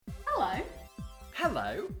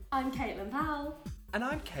Hello, I'm Caitlin Powell, and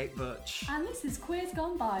I'm Kate Butch. and this is Queers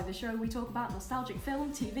Gone By, the show where we talk about nostalgic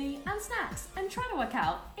film, TV, and snacks, and try to work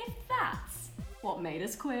out if that's what made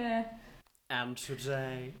us queer. And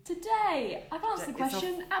today... Today, I've answered the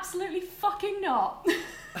question, absolutely fucking not.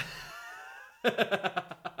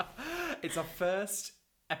 It's our first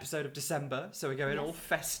episode of December, so we're going Yes. all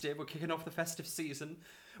festive. We're kicking off the festive season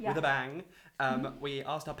Yeah. with a bang. We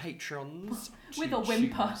asked our patrons With to a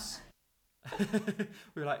whimper. choose.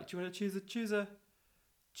 We were like, do you want to choose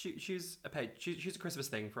a Christmas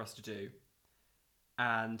thing for us to do?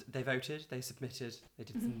 And they voted, they submitted, they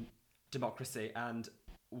did some democracy, and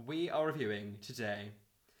we are reviewing today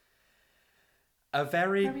A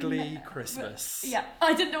Very Glee Christmas. Yeah,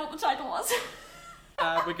 I didn't know what the title was.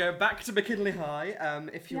 We're going back to McKinley High.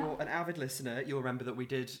 If you're Yeah. an avid listener, you'll remember that we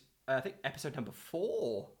did, I think, episode number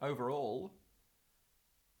 4 overall.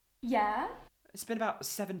 Yeah, It's been about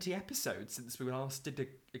 70 episodes since we last did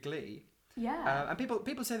a Glee. yeah. And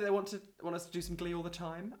people say that they want us to do some Glee all the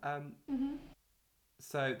time.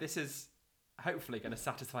 So this is hopefully going to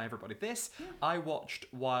satisfy everybody. I watched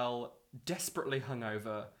while desperately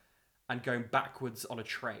hungover and going backwards on a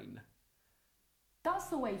train. That's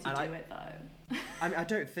the way to And do it, though. I mean, I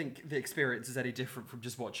don't think the experience is any different from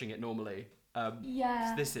just watching it normally.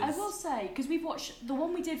 Yeah, this is... I will say, because we've watched the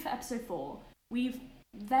one we did for episode 4, we've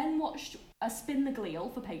then watched a Spin the Gleal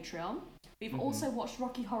for Patreon. We've also watched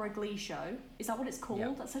Rocky Horror Glee Show. Is that what it's called?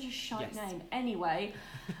 Yep. That's such a shite Yes. name. Anyway,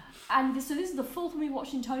 and so this is the 4th one we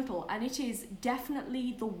watched in total, and it is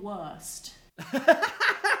definitely the worst.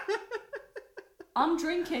 I'm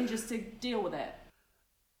drinking just to deal with it.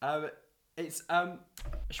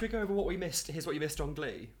 Should we go over what we missed? Here's what you missed on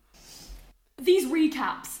Glee. These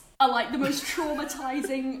recaps are like the most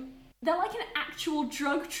traumatizing. They're like an actual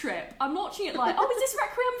drug trip. I'm watching it like, oh, is this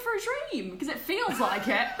Requiem for a Dream? Because it feels like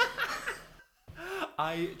it.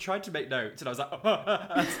 I tried to make notes and I was like,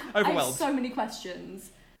 I overwhelmed. have so many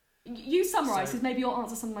questions. You summarise, So- because maybe you'll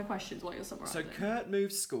answer some of my questions while you're So summarising. Kurt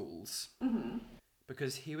moved schools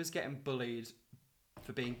because he was getting bullied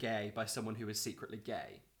for being gay by someone who was secretly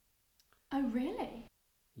gay. Oh, really?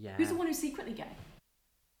 Yeah. Who's the one who's secretly gay?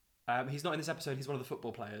 He's not in this episode. He's one of the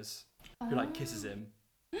football players who like kisses him.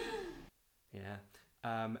 Yeah.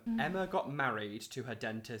 Emma got married to her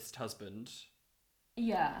dentist husband,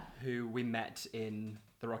 Yeah. who we met in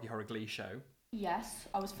the Rocky Horror Glee show, Yes,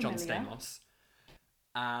 I was familiar. John Stamos.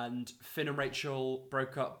 And Finn and Rachel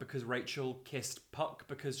broke up because Rachel kissed Puck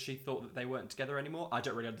because she thought that they weren't together anymore. I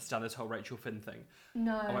don't really understand this whole Rachel Finn thing.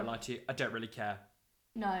 No. I won't lie to you. I don't really care.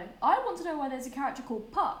 No. I want to know why there's a character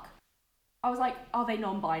called Puck. I was like, are they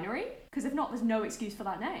non-binary? Because if not, there's no excuse for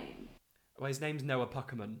that name. Well, his name's Noah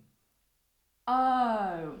Puckerman.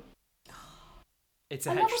 Oh. It's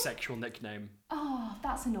a I love heterosexual nickname. Oh,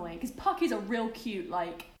 that's annoying. Because Puck is a real cute,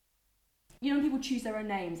 like... You know when people choose their own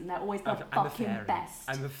names and they're always the I'm a fucking fairy. best.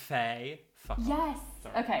 I'm a fae. Fuck off. Yes.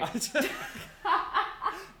 Sorry. Okay.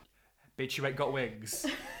 Bitch, you ain't got wings.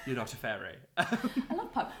 You're not a fairy. I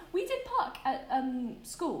love Puck. We did Puck at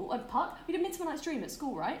school. Puck? We did Midsummer Night's Dream at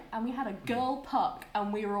school, right? And we had a girl Puck,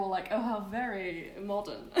 and we were all like, oh, how very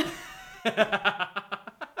modern.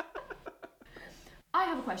 I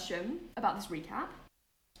have a question about this recap.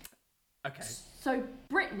 Okay. So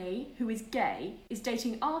Brittany, who is gay, is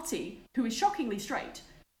dating Artie, who is shockingly straight.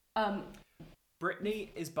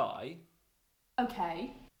 Brittany is bi.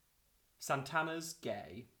 Okay. Santana's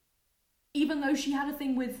gay. Even though she had a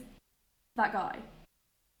thing with that guy.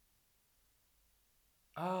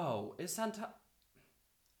 Oh, is Santana...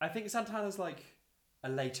 I think Santana's like a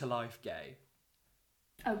later life gay.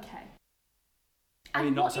 Okay. I mean,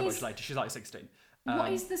 And not what so is- much later. She's like 16.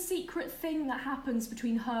 What is the secret thing that happens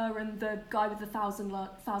between her and the guy with the thousand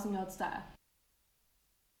yard stare?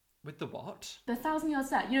 With the what? The 1,000-yard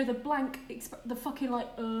stare. You know, the blank, the fucking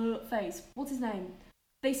like, face. What's his name?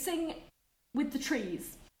 They sing with the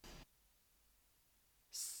trees.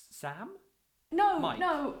 Sam? No, Mike.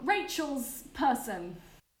 no, Rachel's person.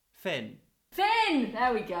 Finn? Finn!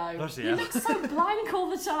 There we go. Bloody He hell. looks so blank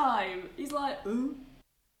all the time. He's like, ooh.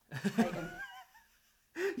 Hate him.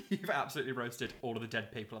 You've absolutely roasted all of the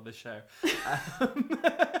dead people on this show.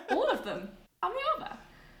 All of them. How many are there?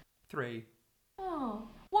 3. Oh.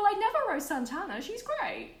 Well, I never roast Santana. She's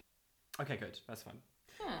great. Okay, good. That's fine.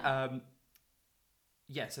 Yeah.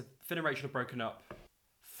 Yeah, so Finn and Rachel have broken up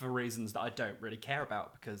for reasons that I don't really care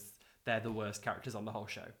about because they're the worst characters on the whole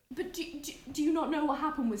show. But do you not know what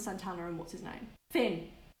happened with Santana and what's his name? Finn.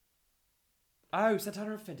 Oh,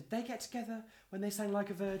 Santana and Finn, did they get together when they sang Like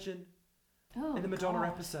a Virgin? Oh, in the Madonna God.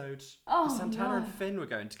 episode. Oh, Santana no. and Finn were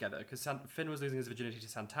going together because Finn was losing his virginity to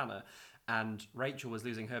Santana and Rachel was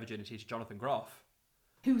losing her virginity to Jonathan Groff.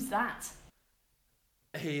 Who's that?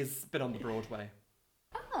 He's been on the Broadway.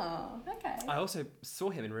 Oh, okay. I also saw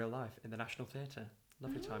him in real life in the National Theatre.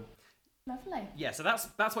 Lovely time. Lovely. Yeah, so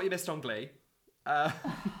that's what you missed on Glee. And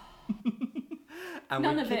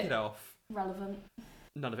None we of kick it it off. relevant.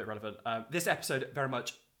 None of it relevant. This episode, very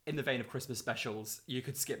much in the vein of Christmas specials. You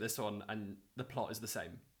could skip this one and the plot is the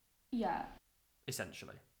same, Yeah.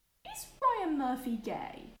 essentially. Is Ryan Murphy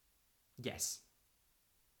gay? Yes.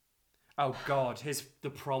 Oh God, the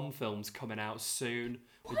prom film's coming out soon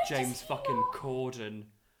with Why does James he fucking not- Corden.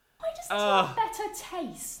 Why doesn't he have better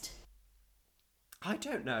taste? I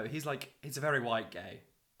don't know. He's a very white gay.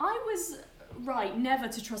 I was right never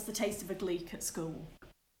to trust the taste of a Gleek at school.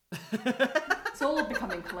 It's all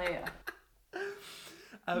becoming clear.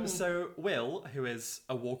 So Will, who is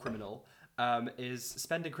a war criminal, is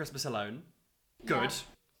spending Christmas alone. Good. Yeah.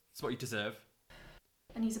 It's what you deserve.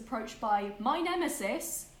 And he's approached by my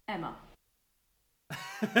nemesis, Emma.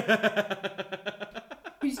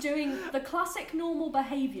 Who's doing the classic normal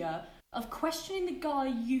behaviour of questioning the guy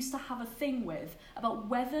you used to have a thing with about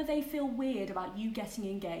whether they feel weird about you getting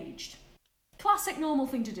engaged. Classic normal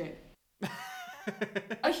thing to do.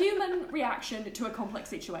 A human reaction to a complex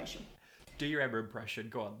situation. Do your Emma impression.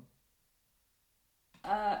 Go on.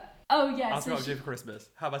 Oh yeah. Ask me what I'm doing for Christmas.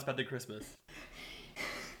 How am I spending Christmas?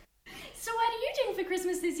 So what are you doing for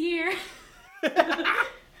Christmas this year?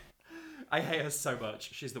 I hate her so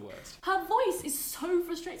much. She's the worst. Her voice is so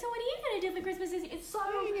frustrating. So what are you going to do for Christmas this year? It's so...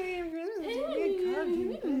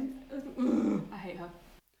 I hate her.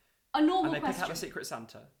 A normal And they question. pick out the Secret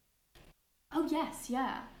Santa. Oh yes,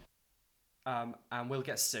 yeah. And Will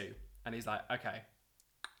gets Sue. And he's like, okay,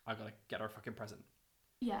 I've got to get her a fucking present.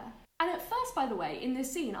 Yeah. And at first, by the way, in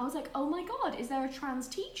this scene, I was like, oh my god, is there a trans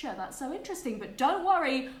teacher? That's so interesting. But don't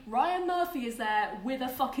worry, Ryan Murphy is there with a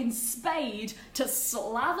fucking spade to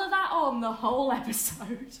slather that on the whole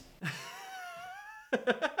episode. And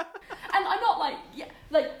I'm not like, yeah,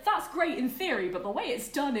 like, that's great in theory, but the way it's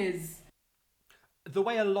done is... The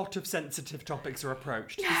way a lot of sensitive topics are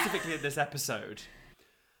approached, specifically in this episode,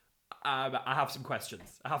 I have some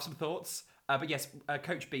questions. I have some thoughts. But yes,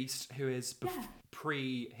 Coach Beast, who is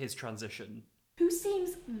pre his transition. Who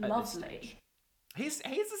seems at this lovely. stage. He's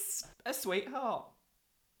a sweetheart.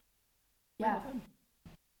 Yeah.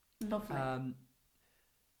 Lovely. And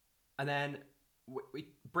then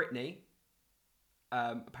Brittany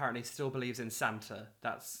apparently still believes in Santa.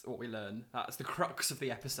 That's what we learn. That's the crux of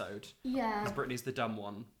the episode. Yeah. Because Brittany's the dumb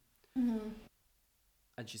one. Mm-hmm.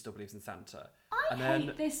 And she still believes in Santa. I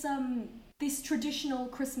hate this traditional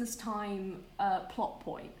Christmas time plot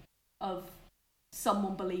point of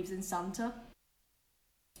someone believes in Santa.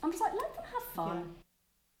 I'm just like, let them have fun. Yeah.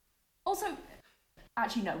 Also,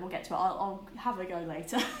 actually no, we'll get to it. I'll have a go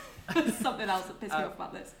later. Something else that pissed me off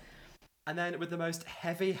about this. And then with the most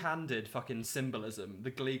heavy-handed fucking symbolism,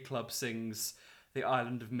 the Glee Club sings "The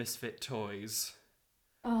Island of Misfit Toys"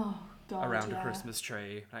 Oh god, around yeah. a Christmas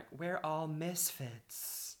tree. Like, we're all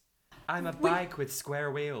misfits. I'm a bike with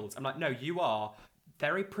square wheels. I'm like, no, you are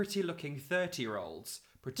very pretty-looking 30-year-olds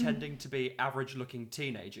pretending to be average-looking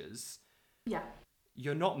teenagers. Yeah.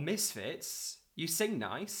 You're not misfits. You sing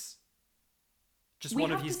nice. Just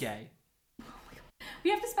one of you's gay. We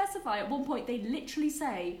have to specify at one point they literally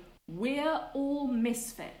say, we're all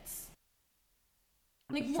misfits.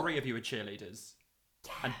 Like, what? 3 of you are cheerleaders.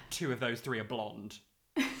 And 2 of those 3 are blonde.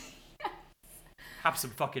 Have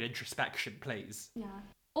some fucking introspection, please. Yeah.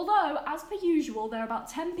 Although, as per usual, there are about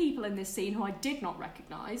 10 people in this scene who I did not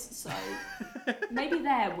recognise, so maybe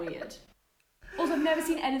they're weird. Also, I've never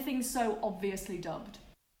seen anything so obviously dubbed.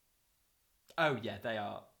 Oh yeah, they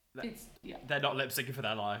are. They're not lip syncing for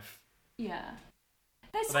their life. Yeah.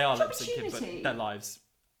 There's so They are much lip syncing, but their lives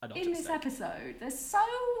are not. in this episode. There's so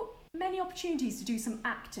many opportunities to do some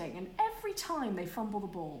acting, and every time they fumble the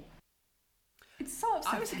ball. It's so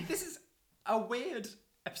upsetting. I was thinking, this is a weird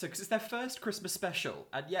episode because it's their first Christmas special,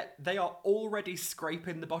 and yet they are already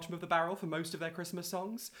scraping the bottom of the barrel for most of their Christmas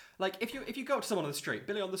songs. Like, if you go up to someone on the street,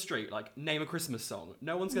 Billy on the street, like, name a Christmas song,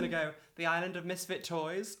 no one's going to go, "The Island of Misfit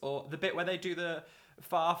Toys," or the bit where they do the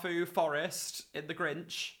Farfoo Forest in The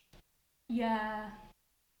Grinch. Yeah.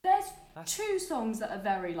 There's 2 songs that are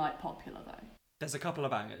very, like, popular, though. There's a couple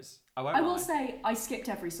of bangers. I won't I will lie. say, I skipped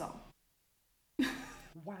every song.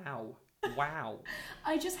 Wow.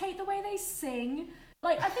 I just hate the way they sing.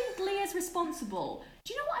 Like, I think Glee is responsible.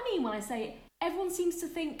 Do you know what I mean when I say everyone seems to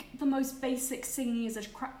think the most basic singing is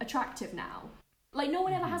attractive now? Like, no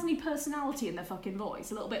one ever has any personality in their fucking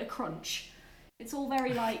voice. A little bit of crunch. It's all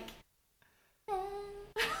very, like...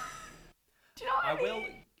 Do you know what I mean?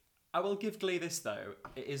 I will give Glee this, though.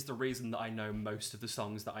 It is the reason that I know most of the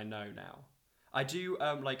songs that I know now. I do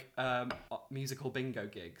musical bingo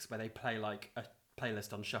gigs where they play like a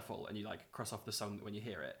playlist on shuffle and you like cross off the song when you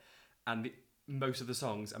hear it. And most of the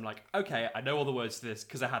songs, I'm like, okay, I know all the words to this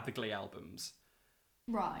because I had the Glee albums.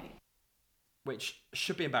 Right. Which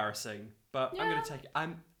should be embarrassing, but I'm going to take it.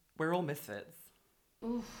 We're all misfits.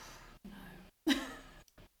 Oof, no.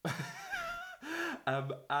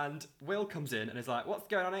 And Will comes in and is like, what's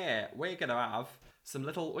going on here? We're going to have some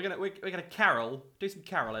little... We're gonna carol, do some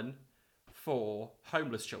caroling for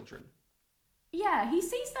homeless children. Yeah, he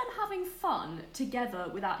sees them having fun together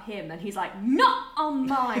without him, and he's like, not on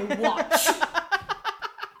my watch!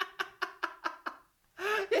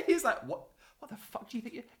 He's like, what the fuck do you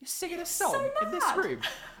think? You're singing a song so in this room?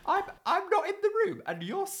 I'm not in the room, and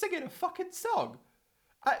you're singing a fucking song.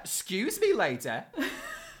 Excuse me, lady.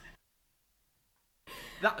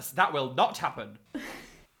 That will not happen.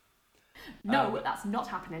 No, that's not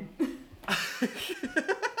happening.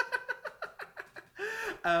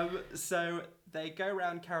 So they go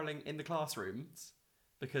around caroling in the classrooms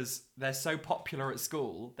because they're so popular at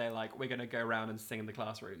school. They're like, we're going to go around and sing in the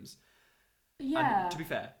classrooms. Yeah. And to be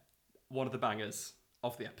fair, one of the bangers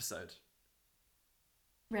of the episode.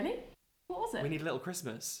 Really? What was it? We Need a Little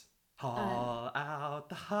Christmas. Haul out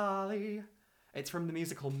the holly. It's from the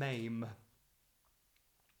musical Mame.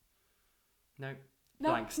 No.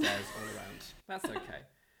 Blank stares all around. That's okay.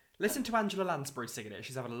 Listen to Angela Lansbury singing it.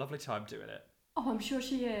 She's having a lovely time doing it. Oh, I'm sure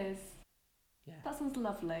she is. Yeah. That sounds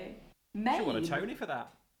lovely. Mame. She won a Tony for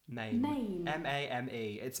that. Mame. Mame.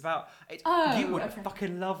 M-A-M-E. It's about... Oh, you would okay.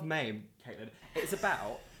 fucking love Mame, Caitlin. It's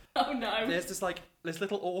about... Oh, no. There's this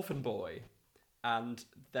little orphan boy, and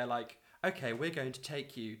they're like, okay, we're going to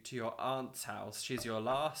take you to your aunt's house. She's your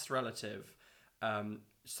last relative.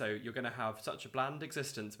 So you're going to have such a bland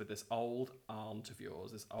existence with this old aunt of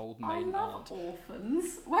yours, this old main aunt. I love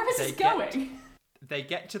orphans. Where is this going? They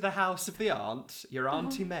get to the house of the aunt, your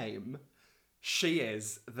Auntie Mame. She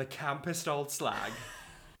is the campest old slag.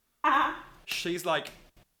 She's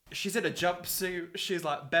in a jumpsuit. She's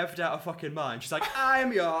like bevved out of fucking mind. She's like,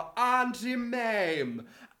 I'm your Auntie Mame.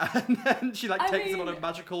 And then she takes them on a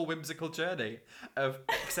magical, whimsical journey of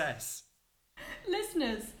excess.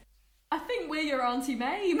 Listeners, I think we're your Auntie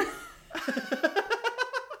Mame.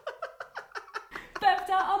 Bevved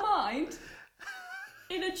out our mind.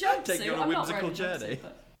 In a jumpsuit. Taking you on a whimsical journey.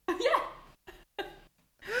 Yeah.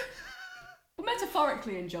 Well,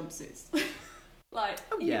 metaphorically in jumpsuits.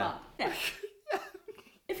 Yeah.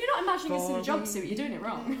 If you're not imagining us in a jumpsuit, you're doing it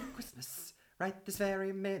wrong. Christmas, right this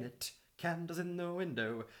very minute. Candles in the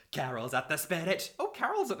window. Carol's at the spinet. Oh,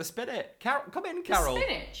 Carol's at the spinet. Come in, Carol. The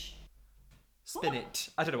spinach. Spinet.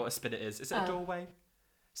 I don't know what a spinet is. Is it a doorway?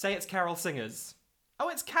 Say it's Carol Singers. Oh,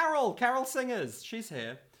 it's Carol. Carol Singers. She's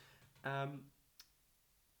here.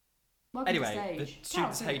 Anyway, the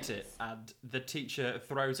students hate it, and the teacher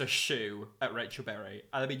throws a shoe at Rachel Berry.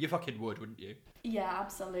 I mean, you fucking would, wouldn't you? Yeah,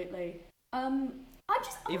 absolutely.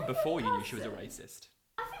 Even before you knew she was a racist.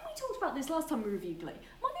 I think we talked about this last time we reviewed Glee. Am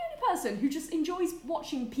I the only person who just enjoys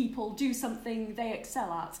watching people do something they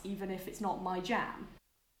excel at, even if it's not my jam?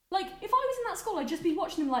 Like, if I was in that school, I'd just be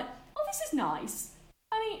watching them like, oh, this is nice.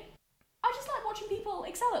 I mean, I just like watching people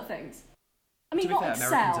excel at things. I mean, to be not fair, excel.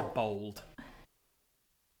 Americans are bold.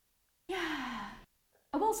 Yeah.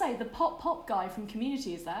 I will say, the pop guy from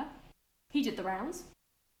Community is there. He did the rounds.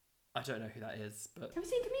 I don't know who that is, but... Have you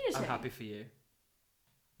seen Community? I'm happy for you.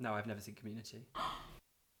 No, I've never seen Community.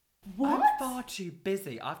 What? I'm far too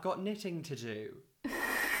busy. I've got knitting to do.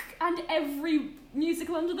 And every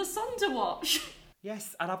musical under the sun to watch.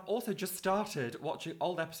 Yes, and I've also just started watching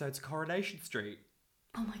old episodes of Coronation Street.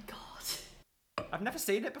 Oh my god. I've never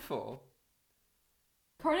seen it before.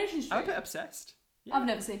 Coronation Street? I'm a bit obsessed. Yeah. I've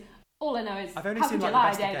never seen. All I know is I've only How seen Could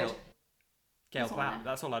like You the Lie, best of Gail That's all I Platt. know.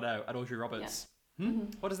 That's all I know. And Audrey Roberts. Yeah. Hmm?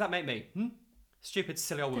 What does that make me? Hmm? Stupid,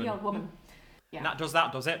 silly old woman. Silly old woman. Yeah. And that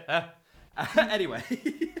does it? Anyway.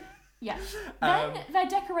 Yeah. Then they're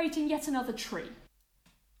decorating yet another tree.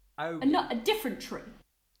 Oh. A different tree.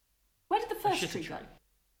 Where did the first tree go?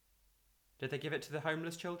 Did they give it to the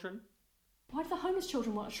homeless children? Why do the homeless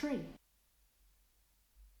children want a tree?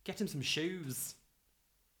 Get them some shoes.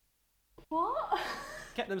 What?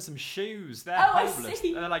 Get them some shoes. They're Oh, I homeless.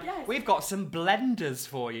 see. And they're like, Yes. we've got some blenders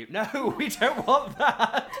for you. No, we don't want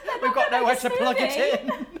that. We've got gonna nowhere make to a plug it smoothie.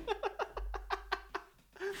 in.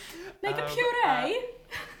 Make a puree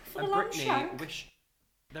for the And lamb Brittany shank.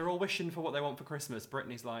 they're all wishing for what they want for Christmas.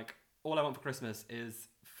 Brittany's like, all I want for Christmas is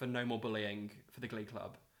for no more bullying for the Glee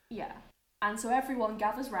Club. Yeah. And so everyone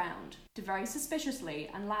gathers round to very suspiciously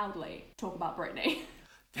and loudly talk about Brittany.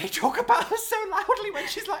 They talk about her so loudly when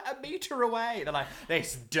she's like a metre away. They're like,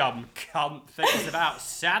 this dumb cunt thinks about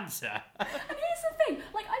Santa. And who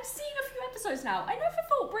I've seen a few episodes now. I never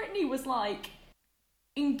thought Brittany was like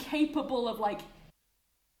incapable of like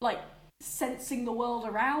sensing the world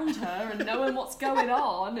around her and knowing what's going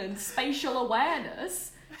on and spatial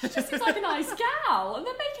awareness. She just seems like a nice gal, and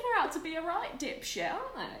they're making her out to be a right dipshit,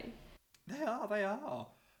 aren't they? They are.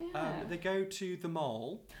 Yeah. They go to the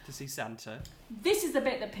mall to see Santa. This is the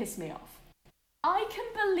bit that pissed me off. I can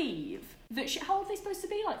believe that how old are they supposed to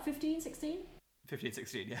be? Like 15, 16? 15,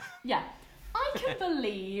 16, yeah. Yeah. I can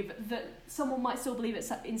believe that someone might still believe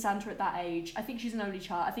in Santa at that age. I think she's an only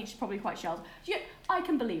child. I think she's probably quite sheltered. Yeah, I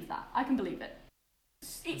can believe that. I can believe it.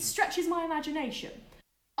 It stretches my imagination.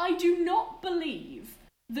 I do not believe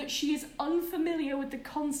that she is unfamiliar with the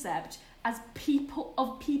concept as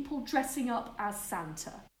people dressing up as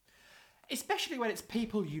Santa. Especially when it's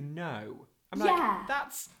people you know. I'm like,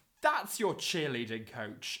 that's your cheerleading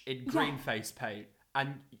coach in green face paint.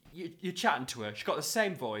 And you're chatting to her. She's got the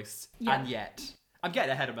same voice, and yet I'm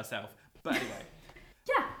getting ahead of myself. But anyway,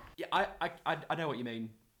 yeah, I know what you mean.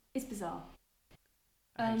 It's bizarre.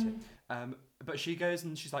 I hate it. But she goes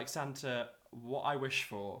and she's like, Santa, what I wish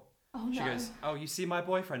for. Oh no. She goes, oh, you see my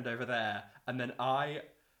boyfriend over there, and then I,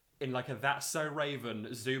 in like a That's So Raven,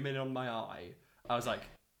 zoom in on my eye. I was like,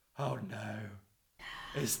 oh no,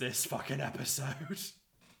 is this fucking episode?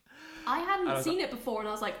 I hadn't seen it before, and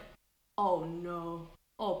I was like, oh no.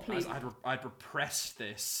 Oh, please. I'd repressed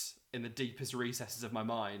this in the deepest recesses of my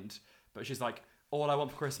mind. But she's like, all I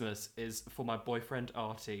want for Christmas is for my boyfriend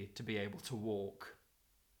Artie to be able to walk.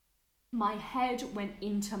 My head went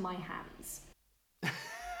into my hands.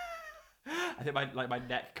 I think my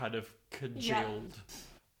neck kind of congealed.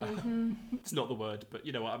 Yeah. Mm-hmm. It's not the word, but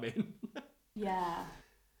you know what I mean. Yeah.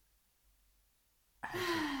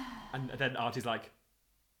 And then Artie's like,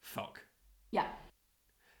 fuck. Yeah.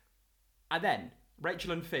 And then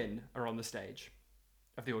Rachel and Finn are on the stage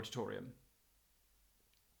of the auditorium.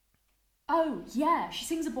 Oh, yeah. She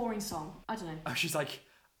sings a boring song. I don't know. Oh, she's like,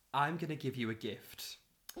 I'm going to give you a gift.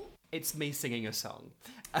 It's me singing a song.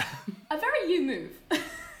 A very you move.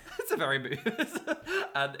 It's a very move.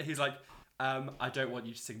 And he's like, I don't want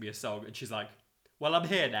you to sing me a song. And she's like, well, I'm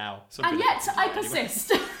here now. So and yet I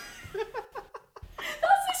persist. Anyway.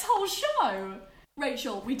 That's this whole show.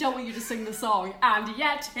 Rachel, we don't want you to sing the song, and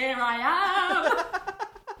yet here I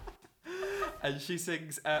am. And she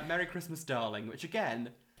sings Merry Christmas, Darling, which again,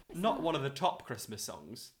 not one of the top Christmas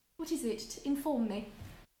songs. What is it? Inform me.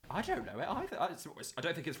 I don't know it either. I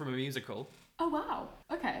don't think it's from a musical. Oh, wow.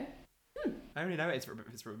 Okay. I only know it's from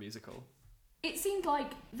a musical. It seemed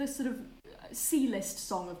like the sort of C-list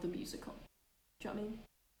song of the musical. Do you know what I mean?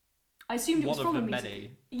 I assumed it was from a musical.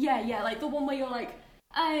 Many. Yeah, like the one where you're like,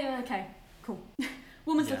 okay, cool.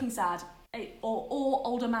 Woman's looking sad, or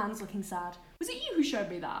older man's looking sad. Was it you who showed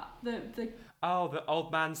me that? The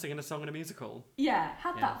old man singing a song in a musical. Yeah,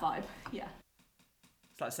 had that vibe. Yeah.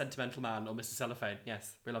 It's like Sentimental Man or Mr. Cellophane.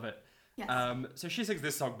 Yes, we love it. Yes. So she sings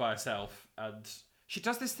this song by herself, and she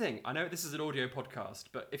does this thing. I know this is an audio podcast,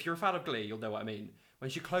 but if you're a fan of Glee, you'll know what I mean. When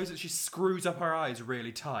she closes, she screws up her eyes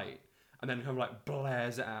really tight, and then kind of like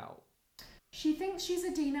blares it out. She thinks she's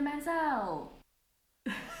Idina Menzel.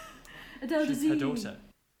 Adele She's Dazeem. her daughter.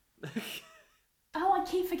 Oh, I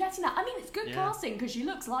keep forgetting that. I mean, it's good casting because she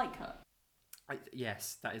looks like her.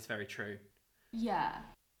 Yes, that is very true. Yeah.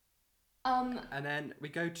 And then we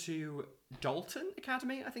go to Dalton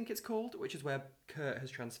Academy, I think it's called, which is where Kurt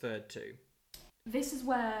has transferred to. This is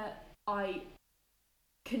where I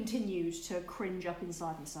continued to cringe up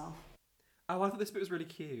inside myself. Oh, I thought this bit was really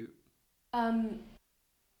cute. I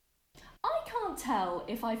can't tell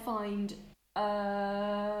if I find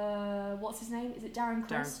what's his name? Is it Darren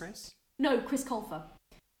Criss? Darren Criss? No, Chris Colfer.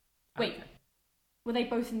 Wait, okay. Were they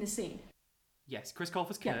both in this scene? Yes, Chris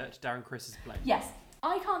Colfer's Kurt, Darren Criss is Blaine. Yes.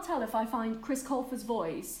 I can't tell if I find Chris Colfer's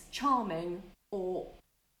voice charming or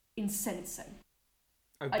incensing.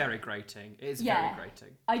 Oh, very grating. It is very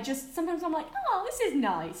grating. Sometimes I'm like, oh, this is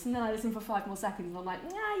nice. And then I listen for 5 more seconds and I'm like,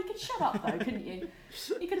 nah, you could shut up though, couldn't you?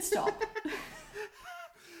 You could stop.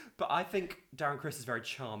 But I think Darren Criss is very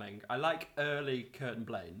charming. I like early Kurt and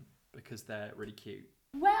Blaine because they're really cute.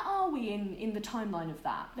 Where are we in the timeline of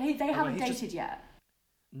that? They haven't dated yet.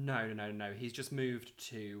 No. He's just moved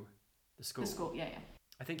to the school. The school, yeah.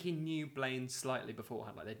 I think he knew Blaine slightly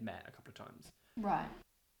beforehand, like they'd met a couple of times. Right.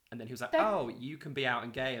 And then he was like, oh, you can be out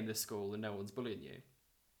and gay in this school and no one's bullying you.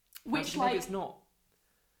 Which, maybe it's not.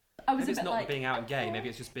 Maybe it's not being out and gay, maybe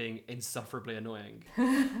it's just being insufferably annoying.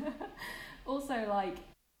 Also, like,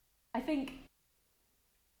 I think...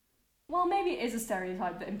 Well, maybe it is a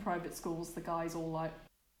stereotype that in private schools the guys all, like,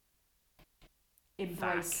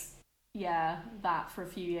 embrace... that for a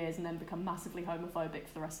few years and then become massively homophobic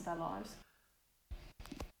for the rest of their lives.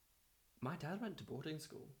 My dad went to boarding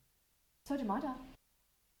school. So did my dad.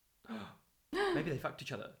 Maybe they fucked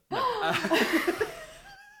each other. No.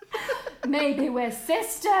 Maybe we're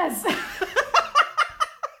sisters.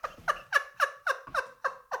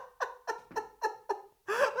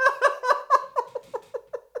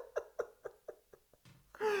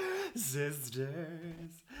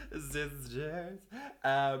 Sisters.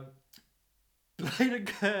 Blaine and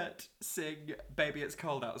Kurt sing "Baby It's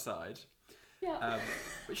Cold Outside." Yeah.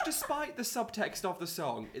 Which, despite the subtext of the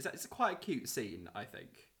song, it's quite a cute scene, I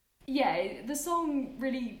think. Yeah, the song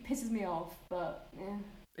really pisses me off, but yeah.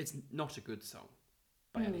 It's not a good song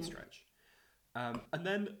by any stretch. And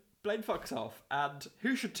then Blaine fucks off, and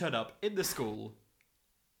who should turn up in the school?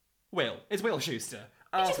 Will. It's Will Schuester.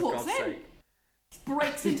 He just walks in.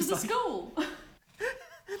 Breaks into the like, school.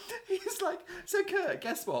 He's like, so Kurt,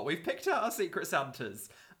 guess what? We've picked out our secret Santas.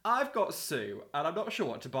 I've got Sue, and I'm not sure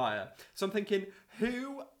what to buy her. So I'm thinking,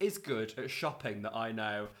 who is good at shopping that I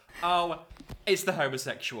know? Oh, it's the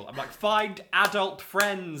homosexual. I'm like, find adult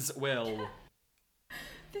friends, Will.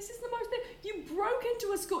 This is the most... You broke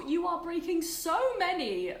into a school. You are breaking so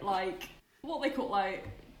many, like, what they call, like,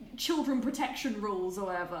 children protection rules or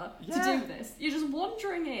whatever to do this. You're just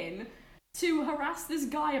wandering in to harass this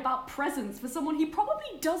guy about presents for someone he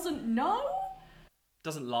probably doesn't know?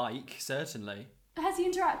 Doesn't like, certainly. Has he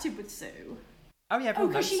interacted with Sue? Oh, yeah,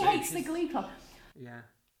 everyone knows because she Sue. hates the Glee Club. Yeah.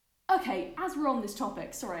 Okay, as we're on this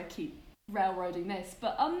topic, sorry I keep railroading this,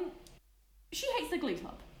 but she hates the Glee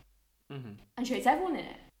Club. Mm-hmm. And she hates everyone in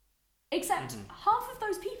it. Except half of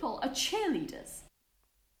those people are cheerleaders.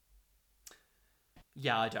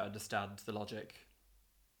 Yeah, I don't understand the logic.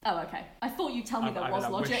 Oh, okay. I thought you'd tell me there was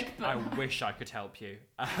logic, but... I wish I could help you.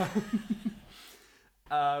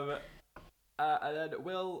 And then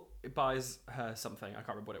Will buys her something. I can't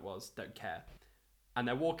remember what it was. Don't care. And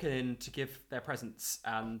they're walking in to give their presents,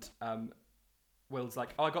 and Will's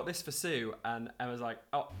like, oh, I got this for Sue. And Emma's like,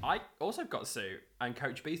 oh, I also got Sue. And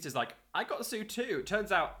Coach Beast is like, I got Sue too.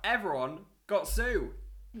 Turns out everyone got Sue.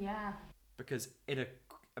 Yeah. Because in a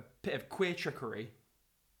bit of queer trickery,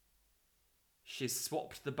 she's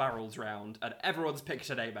swapped the barrels round and everyone's picked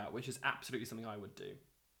a name out, which is absolutely something I would do.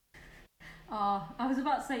 I was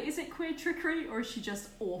about to say, is it queer trickery or is she just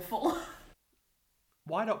awful?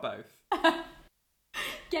 Why not both?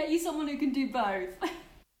 Get you someone who can do both.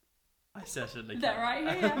 I certainly can. They're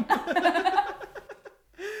right here.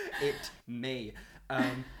 It me.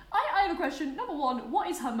 I have a question. Number one, what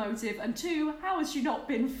is her motive? And two, how has she not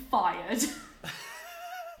been fired?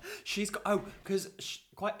 She's got... Oh, because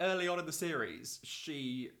quite early on in the series,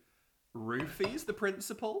 she roofies the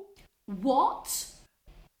principal. What?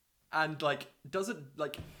 And, like, doesn't,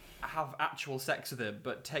 like, have actual sex with him,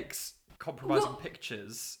 but takes compromising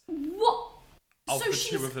pictures What? of the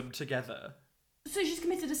two of them together. So she's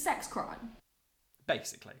committed a sex crime?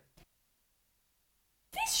 Basically.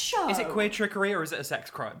 This show... Is it queer trickery or is it a sex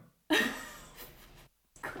crime?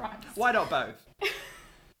 Christ. Why not both?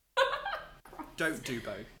 Don't do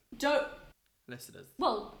both. Don't... Listeners.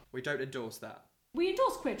 Well... We don't endorse that. We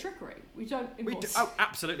endorse queer trickery. We don't endorse...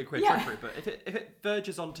 Absolutely queer trickery, but if it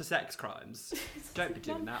verges onto sex crimes, don't be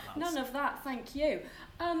doing that, lads. None of that, thank you.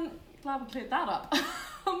 Glad we cleared that up.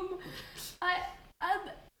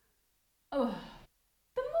 The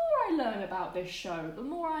more I learn about this show, the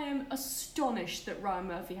more I am astonished that Ryan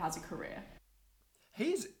Murphy has a career.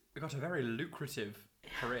 He's got a very lucrative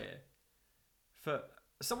career for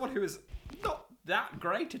someone who is not that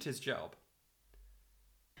great at his job.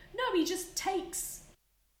 No, he just takes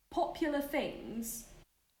popular things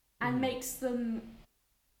and makes them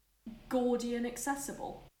gaudy and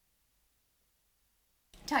accessible.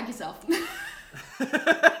 Tag yourself.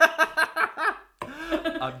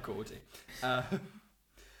 I'm gaudy.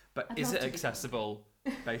 But is it accessible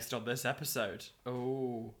based on this episode?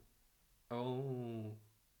 Oh.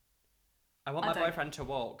 I want my boyfriend to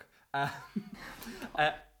walk.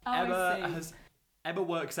 Emma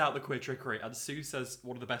works out the queer trickery, and Sue says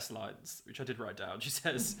one of the best lines, which I did write down. She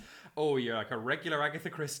says, oh, you're like a regular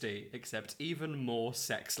Agatha Christie, except even more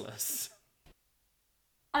sexless.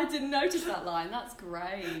 I didn't notice that line. That's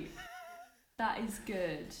great. That is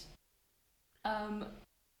good. And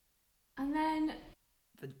then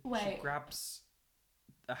she grabs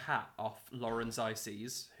a hat off Lauren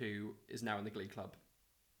Zicey's, who is now in the Glee Club.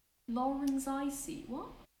 Lauren Zicey? What?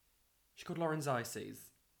 She's called Lauren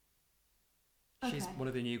Zicey's. She's one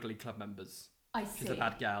of the new Glee Club members. I see. She's a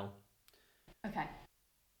bad gal. Okay.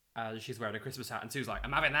 She's wearing a Christmas hat, and Sue's like,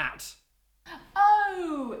 I'm having that.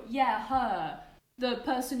 Oh, yeah, her. The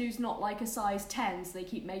person who's not like a size 10, so they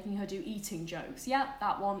keep making her do eating jokes. Yeah,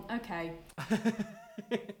 that one. Okay.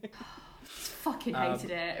 It's fucking fucking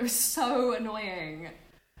hated it. It was so annoying.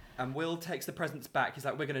 And Will takes the presents back. He's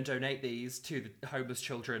like, we're going to donate these to the homeless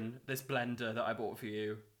children, this blender that I bought for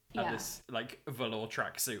you, and this, like, velour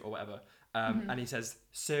tracksuit or whatever. And he says,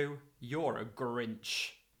 Sue, you're a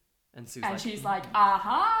Grinch. And Sue's and like, she's like,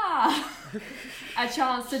 aha! A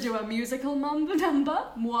chance to do a musical number,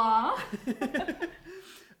 moi.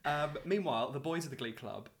 Meanwhile, the boys of the Glee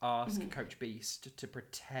Club ask Coach Beast to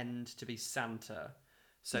pretend to be Santa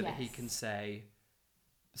so that he can say,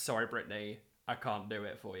 sorry, Brittany, I can't do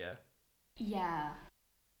it for you. Yeah.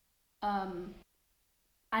 And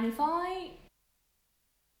if I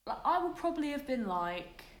would probably have been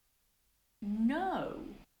like, no.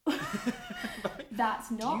 That's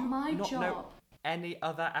not my job. Know any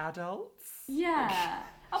other adults? Yeah.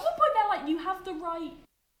 At one point they're like, you have the right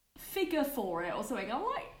figure for it or something. I'm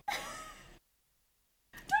like,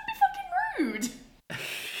 don't be fucking rude.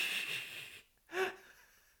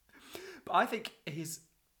 But I think he's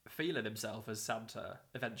feeling himself as Santa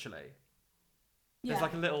eventually. Yeah. There's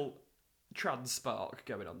like a little trans spark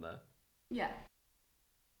going on there. Yeah.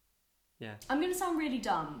 Yeah. I'm going to sound really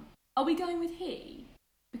dumb. Are we going with he?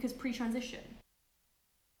 Because pre-transition?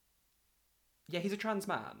 Yeah, he's a trans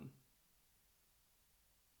man.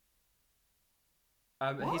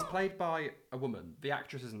 He's played by a woman. The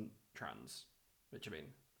actress isn't trans, which, I mean,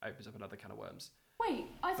 opens up another can of worms. Wait,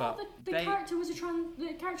 I thought the character was a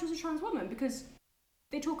trans woman because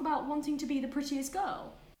they talk about wanting to be the prettiest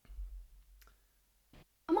girl.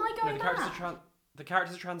 Am I going mad? The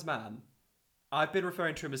character's a trans man. I've been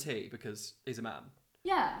referring to him as he because he's a man.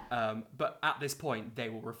 Yeah. But at this point, they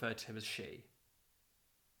will refer to him as she.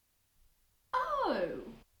 Oh.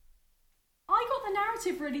 I got the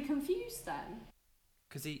narrative really confused then.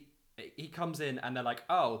 Because he comes in and they're like,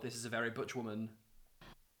 oh, this is a very butch woman.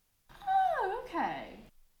 Oh, okay.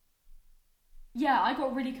 Yeah, I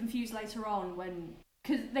got really confused later on when...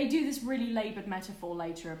 Because they do this really laboured metaphor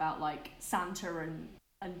later about, like, Santa and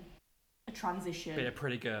a transition. Being a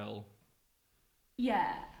pretty girl.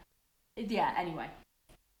 Yeah. Yeah, anyway.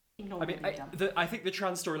 Ignore I think the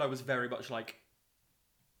trans storyline was very much like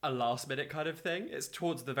a last minute kind of thing. It's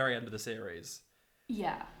towards the very end of the series.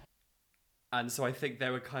 Yeah. And so I think they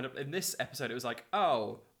were kind of, in this episode, it was like,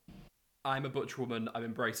 oh, I'm a butch woman, I'm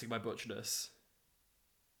embracing my butchness.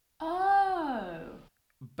 Oh.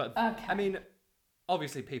 But, okay. I mean,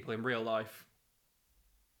 obviously people in real life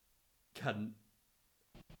can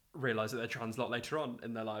realise that they're trans a lot later on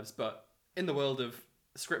in their lives, but in the world of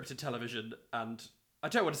scripted television, and I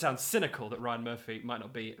don't want to sound cynical that Ryan Murphy might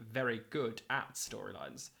not be very good at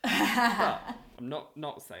storylines, but I'm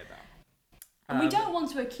not saying that. And we don't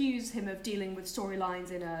want to accuse him of dealing with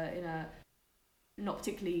storylines in a not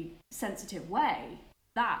particularly sensitive way.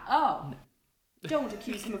 Don't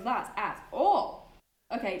accuse him of that at all.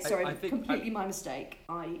 Okay, sorry, completely my mistake.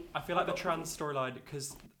 I feel like the trans storyline,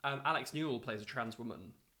 because Alex Newell plays a trans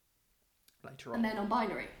woman later on. And then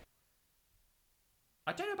non-binary.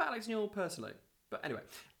 I don't know about Alex Newell personally, but anyway.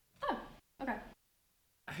 Oh, okay.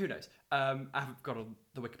 Who knows? I haven't got on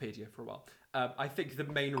the Wikipedia for a while. I think the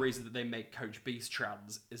main reason that they make Coach Beast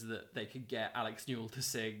trans is that they can get Alex Newell to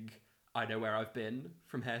sing I Know Where I've Been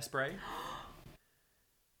from Hairspray.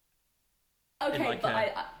 Okay, like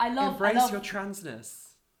but I love... Embrace your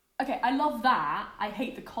transness. Okay, I love that. I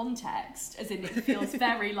hate the context, as in it feels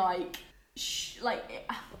very like... God,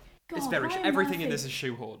 it's very... Everything in this is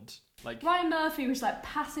shoehorned. Like Ryan Murphy was like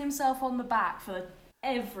patting himself on the back for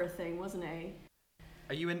everything, wasn't he?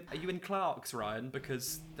 Are you in Clark's, Ryan?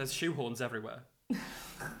 Because there's shoehorns everywhere.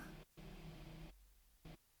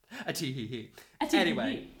 A tee-hee-hee.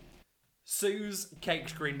 Anyway, Sue's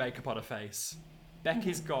caked green makeup on her face.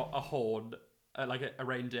 Becky's got a horn, like a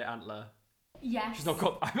reindeer antler. Yes. She's not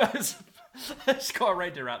got... she's got a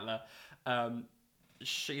reindeer antler.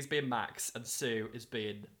 She's being Max, and Sue is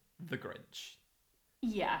being the Grinch.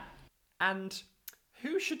 Yeah. And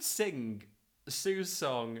who should sing Sue's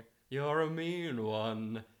song, You're a Mean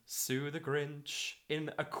One, Sue the Grinch,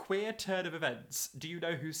 in a queer turn of events? Do you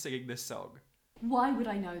know who's singing this song? Why would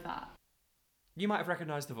I know that? You might have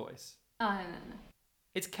recognised the voice. No.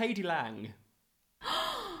 It's Katie Lang.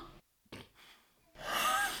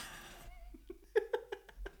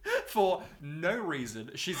 For no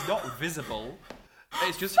reason. She's not visible.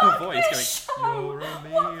 It's just her voice going, You're a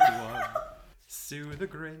mean one, Sue the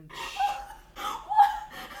Grinch.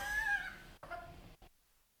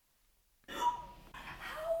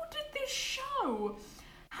 How did this show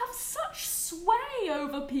have such sway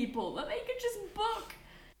over people that they could just book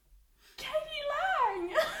Katie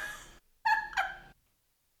Lang?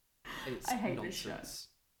 It's I hate nonsense.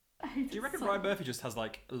 this show. Do you reckon Ryan Murphy just has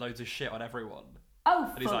like loads of shit on everyone? Oh,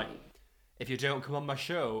 and he's fully. like, if you don't come on my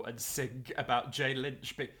show and sing about Jane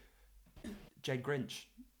Jane Grinch.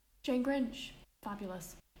 Jane Grinch.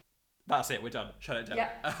 Fabulous. That's it, we're done. Shut it down.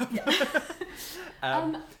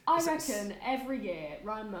 I reckon every year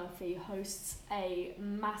Ryan Murphy hosts a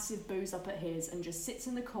massive booze up at his and just sits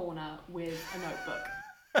in the corner with a notebook.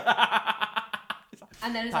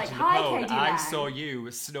 And then it's like, hi, Katie Lang. I saw you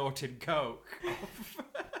snorting coke.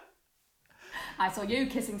 I saw you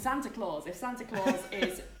kissing Santa Claus. If Santa Claus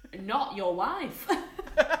is not your wife.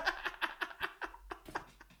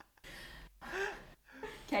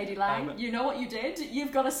 Katie Lang, you know what you did?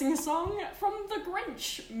 You've got to sing a song from the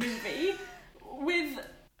Grinch movie with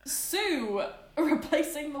Sue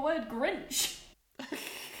replacing the word Grinch.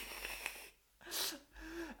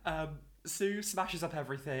 Sue smashes up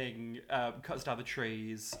everything, cuts down the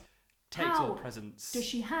trees, takes all the presents. Does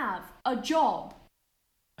she have a job?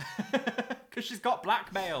 Because she's got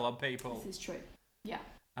blackmail on people. This is true. Yeah.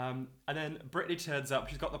 And then Brittany turns up.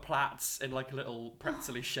 She's got the plaits in like a little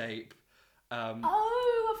pretzel-y shape.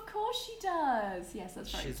 Oh, of course she does. Yes,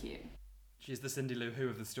 that's very cute. She's the Cindy Lou Who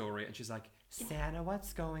of the story, and she's like, Santa,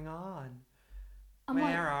 what's going on? I'm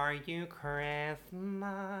Where are you,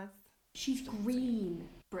 Christmas? She's green,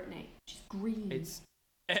 Brittany. She's green. It's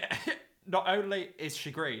not only is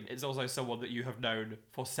she green, it's also someone that you have known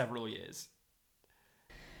for several years.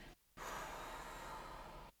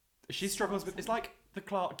 She struggles with. It's like the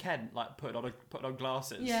Clark Kent, like putting on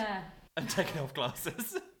glasses. Yeah. And taking off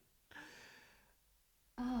glasses.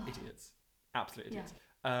 Idiots. Absolute idiots.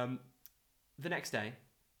 Yeah. The next day,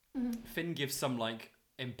 Finn gives some like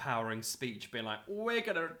empowering speech being like,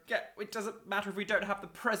 it doesn't matter if we don't have the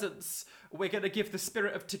presents, we're gonna give the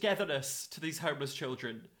spirit of togetherness to these homeless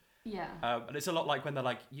children. Yeah. And it's a lot like when they're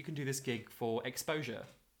like, you can do this gig for exposure.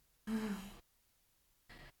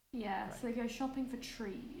 Yeah, right. So they go shopping for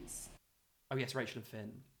trees. Oh yes, Rachel and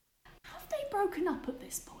Finn. Have they broken up at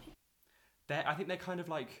this point? I think they're kind of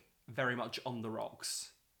like very much on the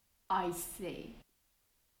rocks. I see.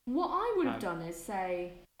 What I would have done is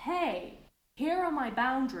say, hey, here are my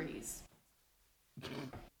boundaries.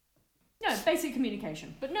 No, basic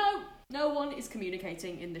communication. But no one is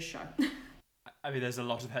communicating in this show. I mean, there's a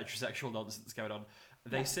lot of heterosexual nonsense going on.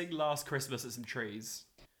 They sing Last Christmas at some trees.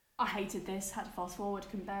 I hated this, had to fast forward,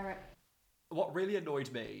 couldn't bear it. What really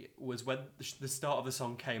annoyed me was when the start of the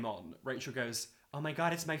song came on, Rachel goes, oh my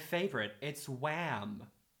god, it's my favourite, it's Wham!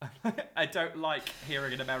 I don't like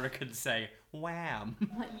hearing an American say Wham!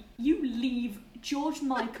 Like, you leave George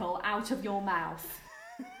Michael out of your mouth.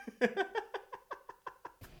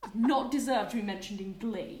 Not deserve to be mentioned in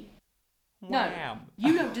Glee. Wham! No,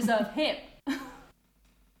 you don't deserve him.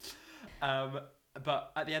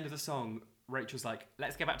 But at the end of the song, Rachel's like,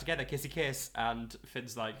 let's get back together, kissy kiss. And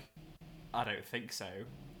Finn's like, I don't think so,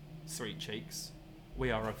 sweet cheeks. We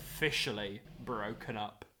are officially broken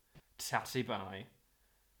up. Tatty bye.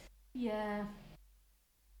 Yeah.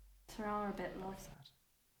 So are a bit lost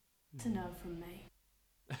to know from me.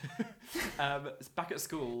 Back at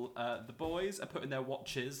school, the boys are putting their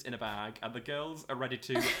watches in a bag and the girls are ready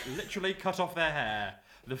to literally cut off their hair.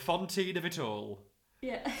 The Fontaine of it all.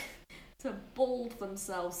 Yeah. To bald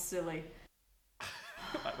themselves silly.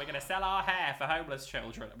 Like, we're going to sell our hair for homeless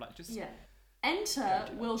children. I'm like, just... Yeah. Enter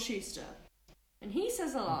Will Schuester. And he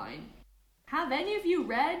says a line. Have any of you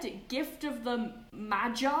read Gift of the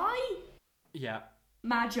Magi? Yeah.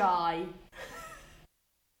 Magi.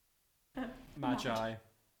 Magi.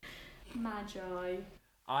 Magi.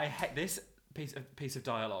 I hate this piece of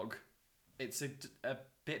dialogue. It's a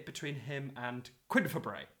bit between him and Quinn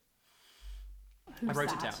Fabray. I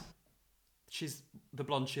wrote it down. She's the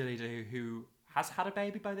blonde cheerleader who has had a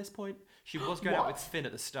baby by this point. She was going out with Finn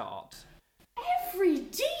at the start. Every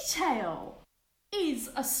detail is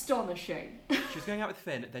astonishing. She was going out with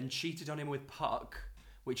Finn, then cheated on him with Puck,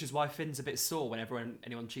 which is why Finn's a bit sore whenever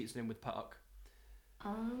anyone cheats on him with Puck.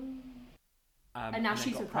 And now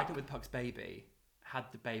she's pregnant with Puck's baby, had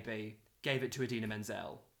the baby, gave it to Idina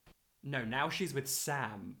Menzel. No, now she's with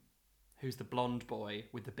Sam, who's the blonde boy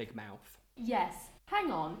with the big mouth. Yes, hang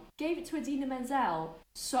on. Gave it to Idina Menzel,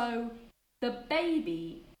 so the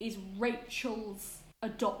baby is Rachel's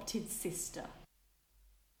adopted sister.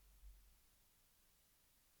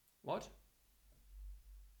 What?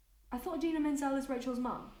 I thought Idina Menzel is Rachel's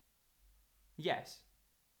mum. Yes.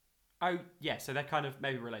 Oh, yeah, so they're kind of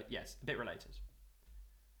maybe related. Yes, a bit related.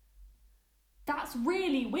 That's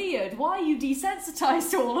really weird. Why are you desensitized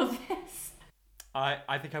to all of this?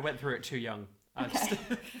 I think I went through it too young. Okay.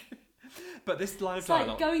 But this line of it's dialogue...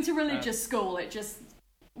 like going to religious school. It just...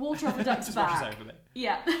 Water off a duck's back. Over me.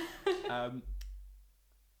 Yeah.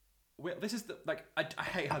 this is the, like, I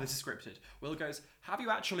hate how this is scripted. Will goes, have you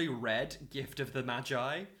actually read Gift of the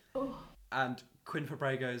Magi? Oh. And Quinn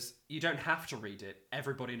Fabray goes, you don't have to read it.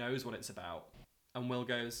 Everybody knows what it's about. And Will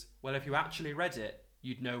goes, well, if you actually read it,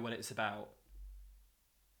 you'd know what it's about.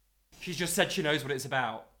 She's just said she knows what it's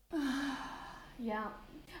about. Yeah.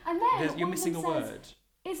 And then You're missing a says, word.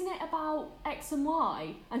 Isn't it about X and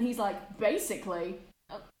Y? And he's like, basically.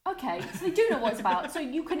 Okay, so they do know what it's about. So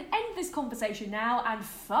you can end this conversation now and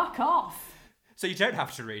fuck off. So you don't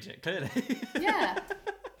have to read it, clearly. Yeah.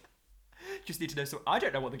 Just need to know. So I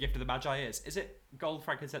don't know what the Gift of the Magi is. Is it gold,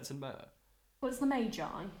 frankincense, and myrrh? Well, it's the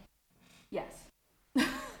Magi. Yes.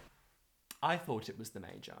 I thought it was the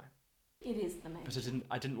Magi. It is the Magi. But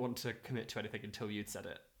I didn't want to commit to anything until you'd said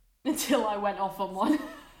it. Until I went off on one.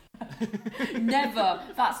 Never.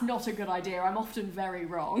 That's not a good idea. I'm often very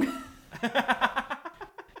wrong.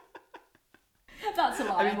 That's a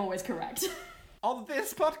lie. I mean, I'm always correct. On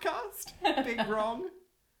this podcast? Being wrong?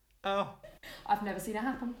 Oh. I've never seen it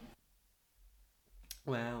happen.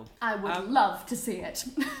 Well. I would love to see it.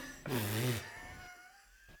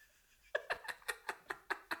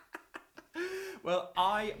 Well,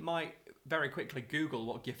 I might very quickly Google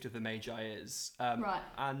what Gift of the Magi is. Right.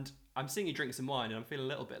 And I'm seeing you drink some wine and I'm feeling a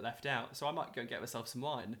little bit left out, so I might go and get myself some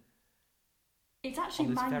wine. It's actually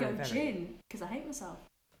mango gin, because I hate myself.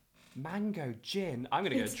 Mango gin? I'm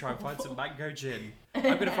going to go and try and find some mango gin. I'm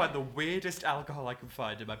going to find the weirdest alcohol I can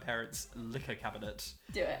find in my parents' liquor cabinet.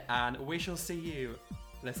 Do it. And we shall see you,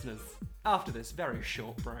 listeners, after this very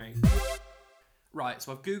short break. Right,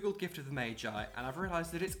 so I've Googled Gift of the Magi, and I've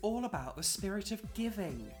realised that it's all about the spirit of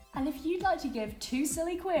giving. And if you'd like to give two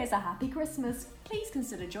silly queers a happy Christmas, please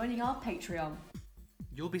consider joining our Patreon.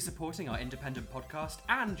 You'll be supporting our independent podcast,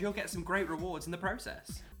 and you'll get some great rewards in the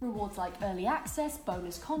process. Rewards like early access,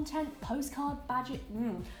 bonus content, postcard, badges.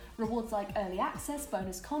 Rewards like early access,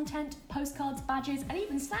 bonus content, postcards, badges, and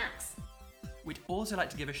even snacks. We'd also like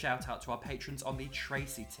to give a shout out to our patrons on the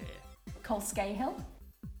Tracy tier. Cole Scahill,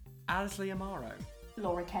 Alisley Amaro,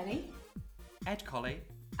 Laura Kenny, Ed Colley,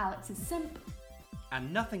 Alex's Simp,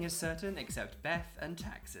 and nothing is certain except Beth and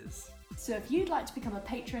taxes. So if you'd like to become a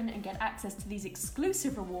patron and get access to these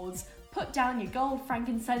exclusive rewards, put down your gold,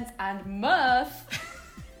 frankincense, and mirth.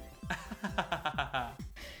 I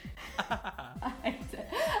hate it.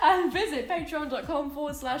 And visit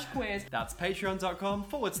patreon.com/queers. That's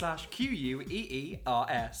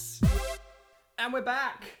patreon.com/QUEERS. And we're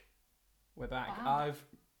back. We're back. Wow. I've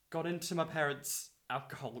got into my parents'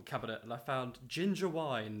 alcohol cabinet and I found ginger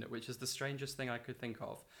wine, which is the strangest thing I could think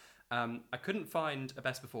of. I couldn't find a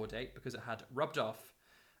best before date because it had rubbed off,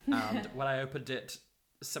 and when I opened it,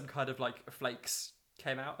 some kind of like flakes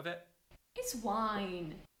came out of it. It's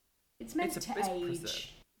wine. It's meant to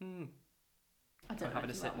age. I don't know having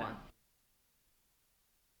a sip now. wine.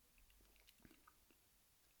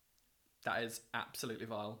 That is absolutely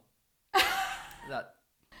vile. That.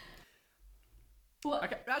 What?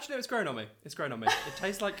 Okay, actually, no, it's growing on me. It's growing on me. It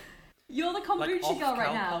tastes like. You're the kombucha like girl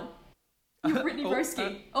right now. You're Brittany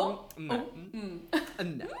Broski. No.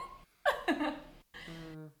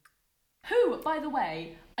 Who, by the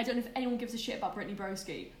way, I don't know if anyone gives a shit about Brittany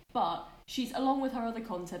Broski, but she's, along with her other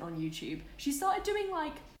content on YouTube, she started doing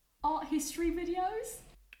like art history videos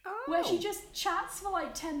where she just chats for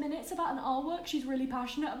like 10 minutes about an artwork she's really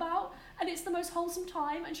passionate about, and it's the most wholesome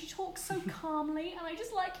time, and she talks so calmly, and I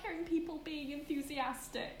just like hearing people being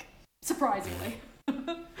enthusiastic. Surprisingly.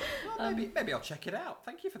 Well, maybe I'll check it out.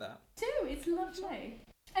 Thank you for that. It's lovely.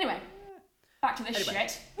 Anyway, back to this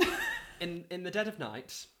shit. in the dead of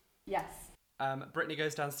night, Yes. Brittany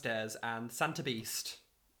goes downstairs and Santa Beast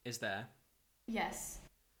is there. Yes.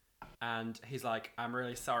 And he's like, I'm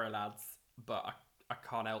really sorry, lads, but I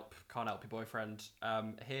can't help your boyfriend.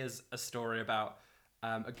 Here's a story about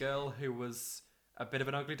a girl who was a bit of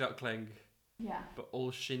an ugly duckling. Yeah. But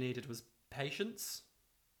all she needed was patience.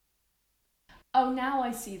 Oh, now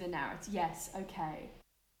I see the narrative. Yes, okay.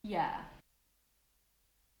 Yeah.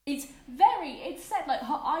 It's said like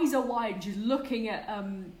her eyes are wide, she's looking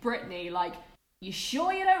at Brittany like, you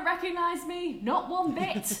sure you don't recognise me? Not one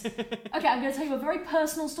bit. Okay, I'm going to tell you a very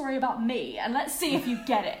personal story about me, and let's see if you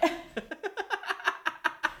get it.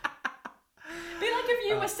 Be like if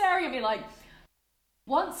you were staring at me like,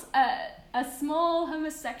 once a small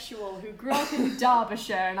homosexual who grew up in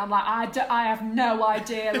Derbyshire, and I'm like, I have no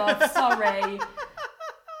idea, love, sorry.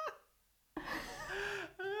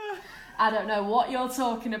 I don't know what you're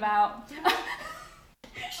talking about. She's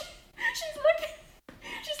looking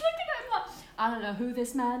at him like, I don't know who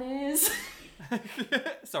this man is.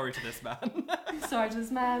 Sorry to this man. Sorry to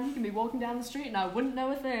this man. He can be walking down the street and I wouldn't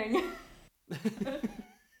know a thing.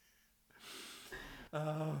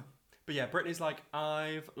 But yeah, Brittany's like,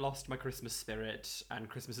 I've lost my Christmas spirit and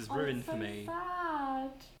Christmas is ruined for me.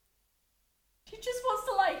 Sad. She just wants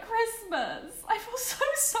to like Christmas. I feel so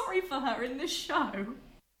sorry for her in this show.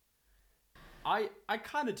 I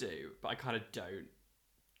kind of do, but I kind of don't.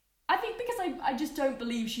 I think because I just don't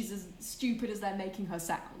believe she's as stupid as they're making her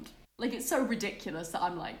sound. Like, it's so ridiculous that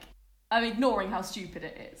I'm ignoring how stupid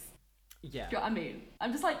it is. Yeah. Do you know what I mean?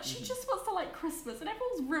 I'm just like, she just wants to like Christmas and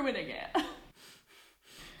everyone's ruining it.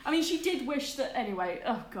 I mean, she did wish that, anyway,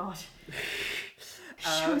 oh god.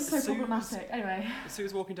 She was so problematic. Anyway.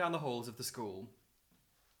 Sue's walking down the halls of the school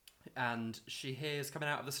and she hears coming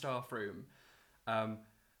out of the staff room,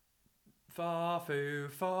 Farfu,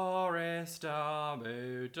 Forest,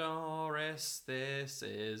 Amu, Doris, this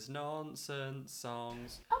is nonsense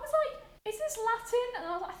songs. I was like, is this Latin? And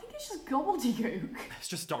I was like, I think it's just gobbledygook. It's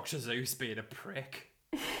just Dr. Zeus being a prick.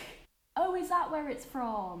 Oh, is that where it's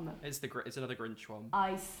from? It's another Grinch one.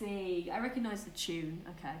 I see. I recognise the tune.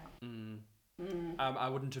 Okay. I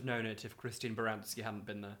wouldn't have known it if Christine Baranski hadn't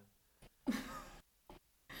been there.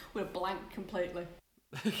 Would have blanked completely.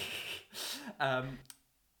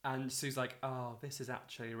 And Sue's like, oh, this is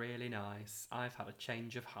actually really nice. I've had a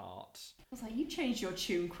change of heart. I was like, you changed your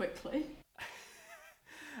tune quickly.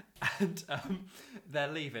 And they're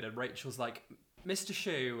leaving, and Rachel's like, Mr.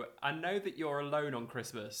 Shue, I know that you're alone on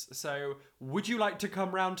Christmas, so would you like to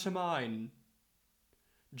come round to mine?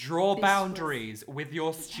 Draw boundaries with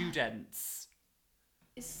your students.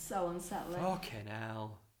 It's so unsettling. Fucking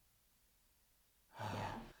hell.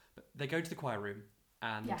 Yeah. But they go to the choir room,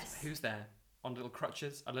 and Yes. who's there? On little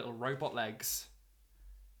crutches and little robot legs.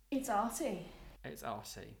 It's Artie. It's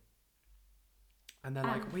Artie. And they're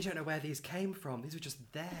like, we don't know where these came from. These were just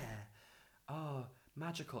there. Oh,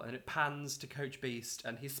 magical. And it pans to Coach Beast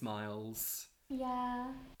and he smiles.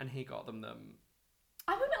 Yeah. And he got them.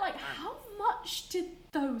 I'm a bit like, how much did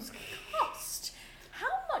those cost? How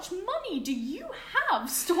much money do you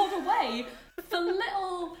have stored away for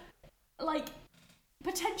little, like,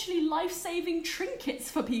 potentially life-saving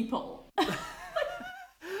trinkets for people?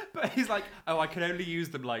 But he's like, oh, I can only use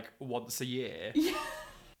them like once a year. Yeah.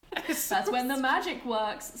 That's when the magic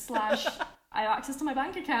works, / I have access to my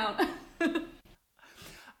bank account.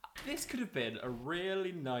 This could have been a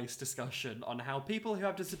really nice discussion on how people who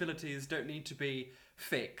have disabilities don't need to be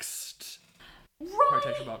fixed. Right.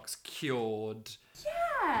 Quotation marks, cured.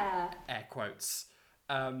 Yeah. Air quotes.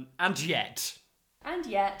 And yet. And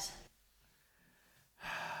yet,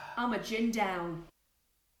 I'm a gin down.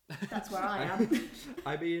 That's where I am.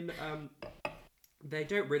 I mean, they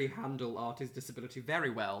don't really handle Artie's disability very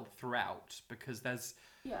well throughout because there's...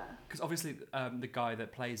 Yeah. Because obviously the guy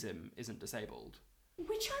that plays him isn't disabled.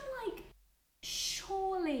 Which I'm like,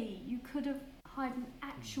 surely you could have hired an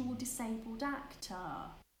actual disabled actor.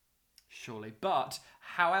 Surely. But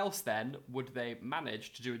how else then would they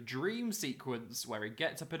manage to do a dream sequence where he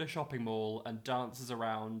gets up in a shopping mall and dances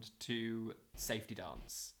around to Safety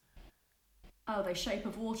Dance? Oh, they Shape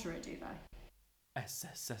of Water it, do they?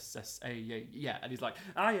 S-S-S-S-A, yeah. And he's like,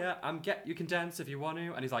 you can dance if you want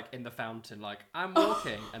to. And he's like in the fountain, like, I'm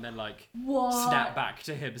walking. And then like, What? snap back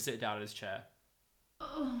to him sitting down in his chair.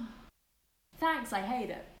 Thanks, I hate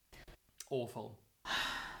it. Awful.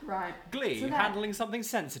 Right. Glee, So handling something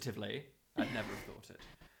sensitively. I'd never have thought it.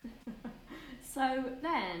 So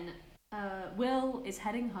then, Will is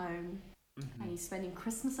heading home and he's spending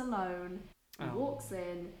Christmas alone. He walks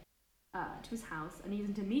in to his house and he's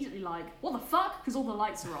immediately like, what the fuck? Because all the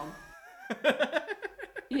lights are on.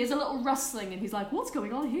 He hears a little rustling and he's like, what's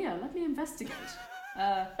going on here? Let me investigate.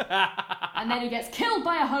 And then he gets killed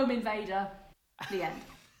by a home invader. The end.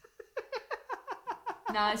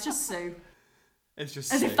 Nah, it's just Sue. It's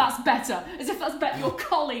just As if that's better. As if that's better. Your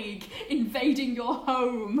colleague invading your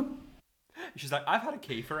home. She's like, I've had a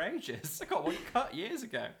key for ages. I got one cut years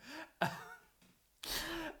ago.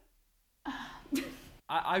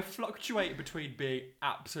 I fluctuate between being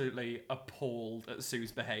absolutely appalled at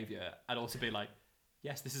Sue's behaviour and also being like,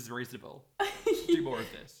 yes, this is reasonable. Do more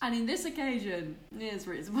of this. And in this occasion, it is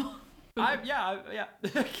reasonable. Yeah.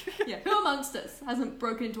 Yeah, who amongst us hasn't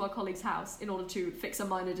broken into our colleague's house in order to fix a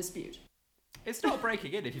minor dispute? It's not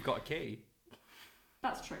breaking in if you've got a key.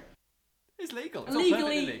 That's true. It's legal. It's not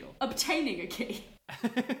perfectly Legally legal. obtaining a key.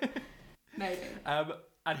 Maybe.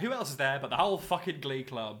 And who else is there but the whole fucking Glee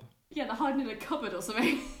club? Yeah, they're hiding in a cupboard or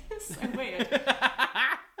something. It's so weird.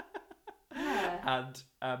 Yeah.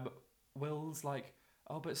 And Will's like,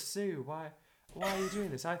 oh, but Sue, why are you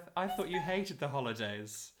doing this? I thought you hated the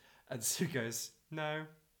holidays. And Sue goes, no,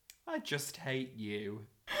 I just hate you.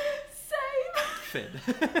 Same. Finn.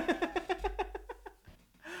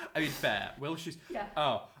 I mean, fair. Will she's... Yeah.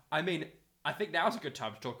 Oh, I mean, I think now's a good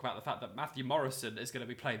time to talk about the fact that Matthew Morrison is going to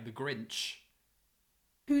be playing the Grinch.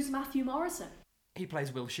 Who's Matthew Morrison? He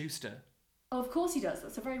plays Will Schuester. Oh, of course he does.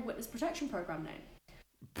 That's a very witness protection program name.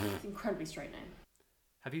 It's an incredibly straight name.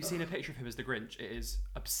 Have you seen a picture of him as the Grinch? It is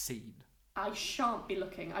obscene. I shan't be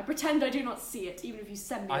looking. I pretend I do not see it, even if you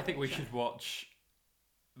send me a I think we picture. should watch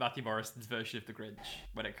Matthew Morrison's version of the Grinch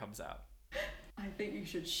when it comes out. I think you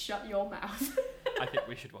should shut your mouth. I think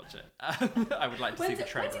we should watch it. I would like to see the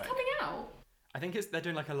trailer. When's it coming out? I think they're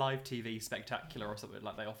doing like a live TV spectacular or something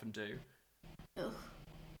like they often do. Ugh.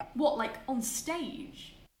 What, like on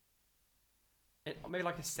stage? Maybe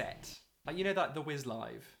like a set. Like, you know, that The Wiz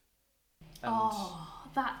Live. And Oh,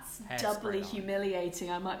 that's Hairspray doubly Live. humiliating.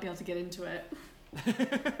 I might be able to get into it.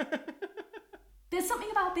 There's something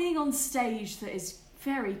about being on stage that is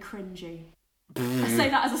very cringy. I say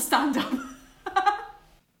that as a stand-up.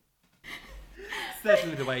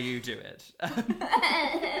 Certainly the way you do it. Like,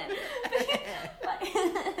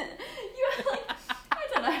 you're like, I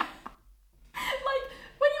don't know. Like,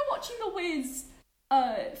 when you're watching the Wiz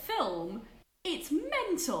film, it's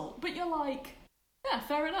mental, but you're like, yeah,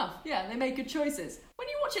 fair enough. Yeah, they made good choices. When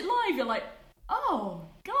you watch it live, you're like, oh,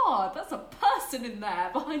 God, that's a person in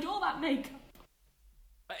there behind all that makeup.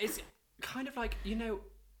 It's kind of like, you know,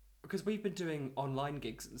 because we've been doing online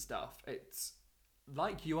gigs and stuff, it's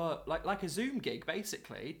like you are like a Zoom gig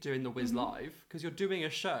basically doing the Wiz Live, because you're doing a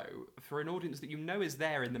show for an audience that you know is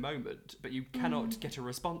there in the moment but you cannot get a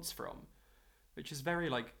response from, which is very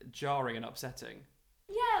like jarring and upsetting.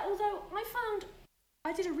 Yeah, although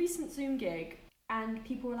I did a recent Zoom gig and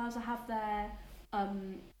people were allowed to have their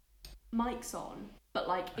mics on, but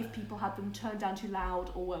like if people had them turned down too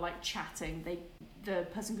loud or were like chatting, the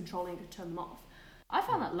person controlling it could turn them off. I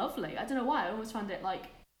found that lovely. I don't know why. I almost found it like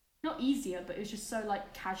not easier, but it was just so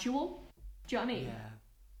like casual. Do you know what I mean?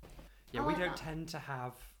 Yeah, I we like don't that. tend to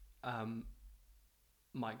have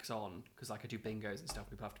mics on because like I do bingos and stuff.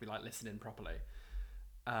 People have to be like listening properly.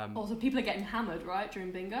 Also, people are getting hammered, right,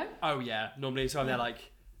 during bingo? Oh yeah, normally so I'm there like,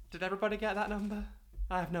 did everybody get that number?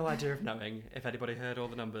 I have no idea of knowing if anybody heard all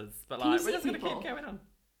the numbers, but Can you like we're see just gonna people? keep going on.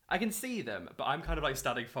 I can see them, but I'm kind of like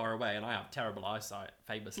standing far away, and I have terrible eyesight,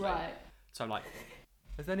 famously. Right. So I'm like,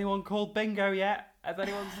 has anyone called bingo yet? Has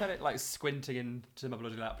anyone said it? Like squinting into my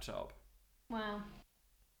bloody laptop. Wow.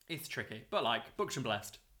 It's tricky, but like booked and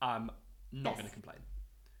blessed. I'm not Yes. going to complain.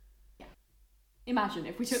 Imagine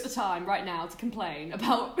if we took the time right now to complain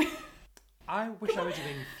about. I wish I were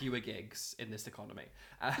doing fewer gigs in this economy.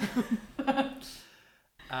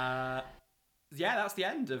 Yeah, that's the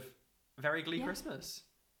end of Very Glee Yeah. Christmas.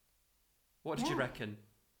 What did you Yeah. reckon?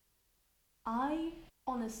 I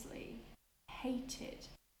honestly hated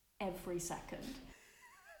every second.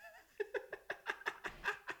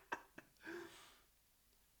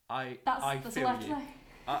 I That's feel all I have to you. say.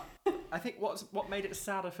 I think what made it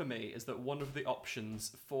sadder for me is that one of the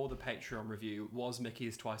options for the Patreon review was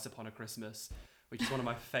Mickey's Twice Upon a Christmas, which is one of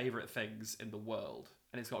my favourite things in the world.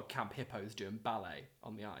 And it's got Camp Hippos doing ballet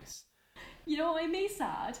on the ice. You know what made me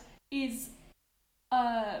sad is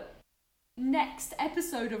next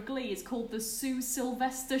episode of Glee is called the Sue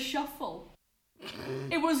Sylvester Shuffle.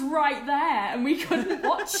 It was right there and we couldn't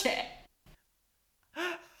watch it.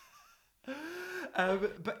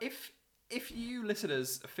 But if you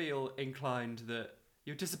listeners feel inclined that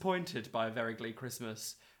you're disappointed by a Very Glee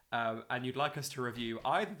Christmas and you'd like us to review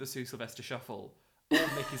either the Sue Sylvester Shuffle or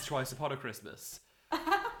Mickey's Twice Upon a Christmas,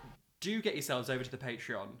 do get yourselves over to the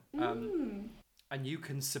Patreon and you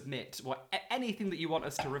can submit anything that you want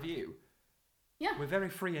us to review. Yeah. We're very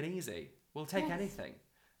free and easy. We'll take Yes. anything.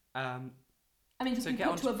 I mean, to So be get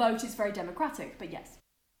put to a vote is very democratic, but yes.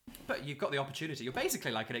 But you've got the opportunity. You're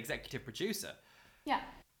basically like an executive producer. Yeah.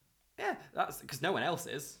 Yeah, that's because no one else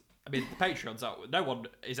is. I mean, the Patreons are. No one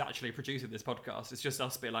is actually producing this podcast. It's just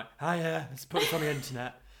us being like, "Hi, yeah, let's put it on the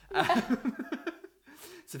internet."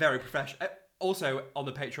 It's a very professional. Also, on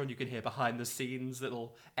the Patreon, you can hear behind the scenes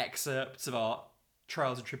little excerpts of our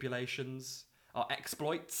trials and tribulations, our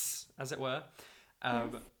exploits, as it were.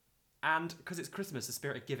 Yes. And because it's Christmas, the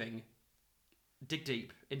spirit of giving, dig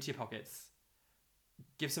deep into your pockets,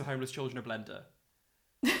 give some homeless children a blender,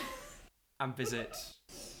 and visit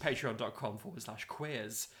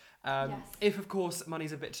patreon.com/queers. Yes. If, of course,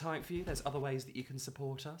 money's a bit tight for you, there's other ways that you can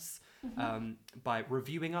support us by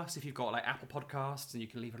reviewing us. If you've got like Apple Podcasts and you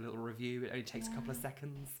can leave a little review, it only takes a couple of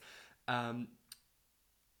seconds.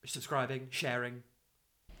 Subscribing, sharing,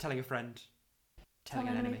 telling a friend, telling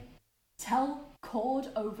an enemy. Tell Cord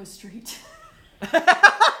Overstreet.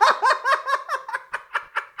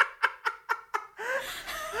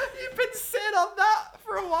 You've been sitting on that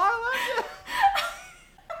for a while, haven't you?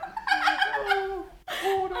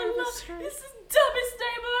 I love, it's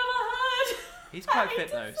He's quite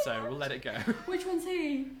fit though, so we'll let it go. Which one's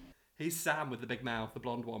he? He's Sam with the big mouth, the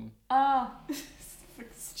blonde one. Ah,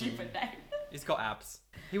 stupid name. He's got abs.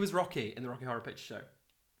 He was Rocky in the Rocky Horror Picture Show.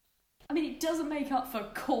 I mean, it doesn't make up for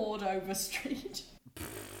Cordover Street.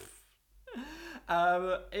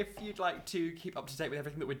 If you'd like to keep up to date with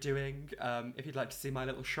everything that we're doing, if you'd like to see my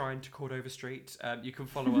little shrine to Cordova Street, you can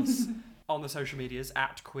follow us on the social medias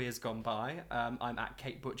at Queers Gone By. I'm at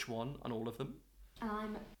Kate Butch1 on all of them.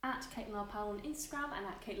 I'm at Caitlin R. Powell on Instagram and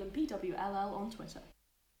at Caitlin PWLL on Twitter.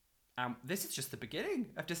 This is just the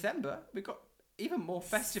beginning of December. We've got even more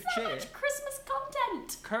festive so cheer. Much Christmas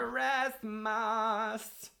content.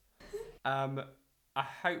 Christmas. I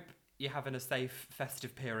hope you're having a safe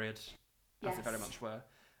festive period, as it very much were.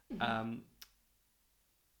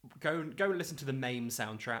 Go and listen to the MAME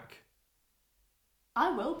soundtrack.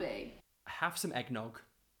 I will be. Have some eggnog.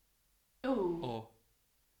 Ooh. Or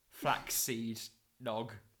flaxseed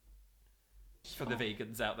nog for the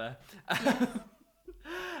vegans out there.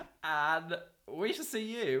 And we shall see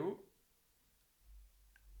you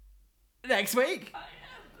next week.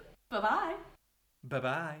 Bye-bye.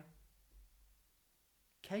 Bye-bye.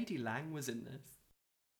 Katie Lang was in this.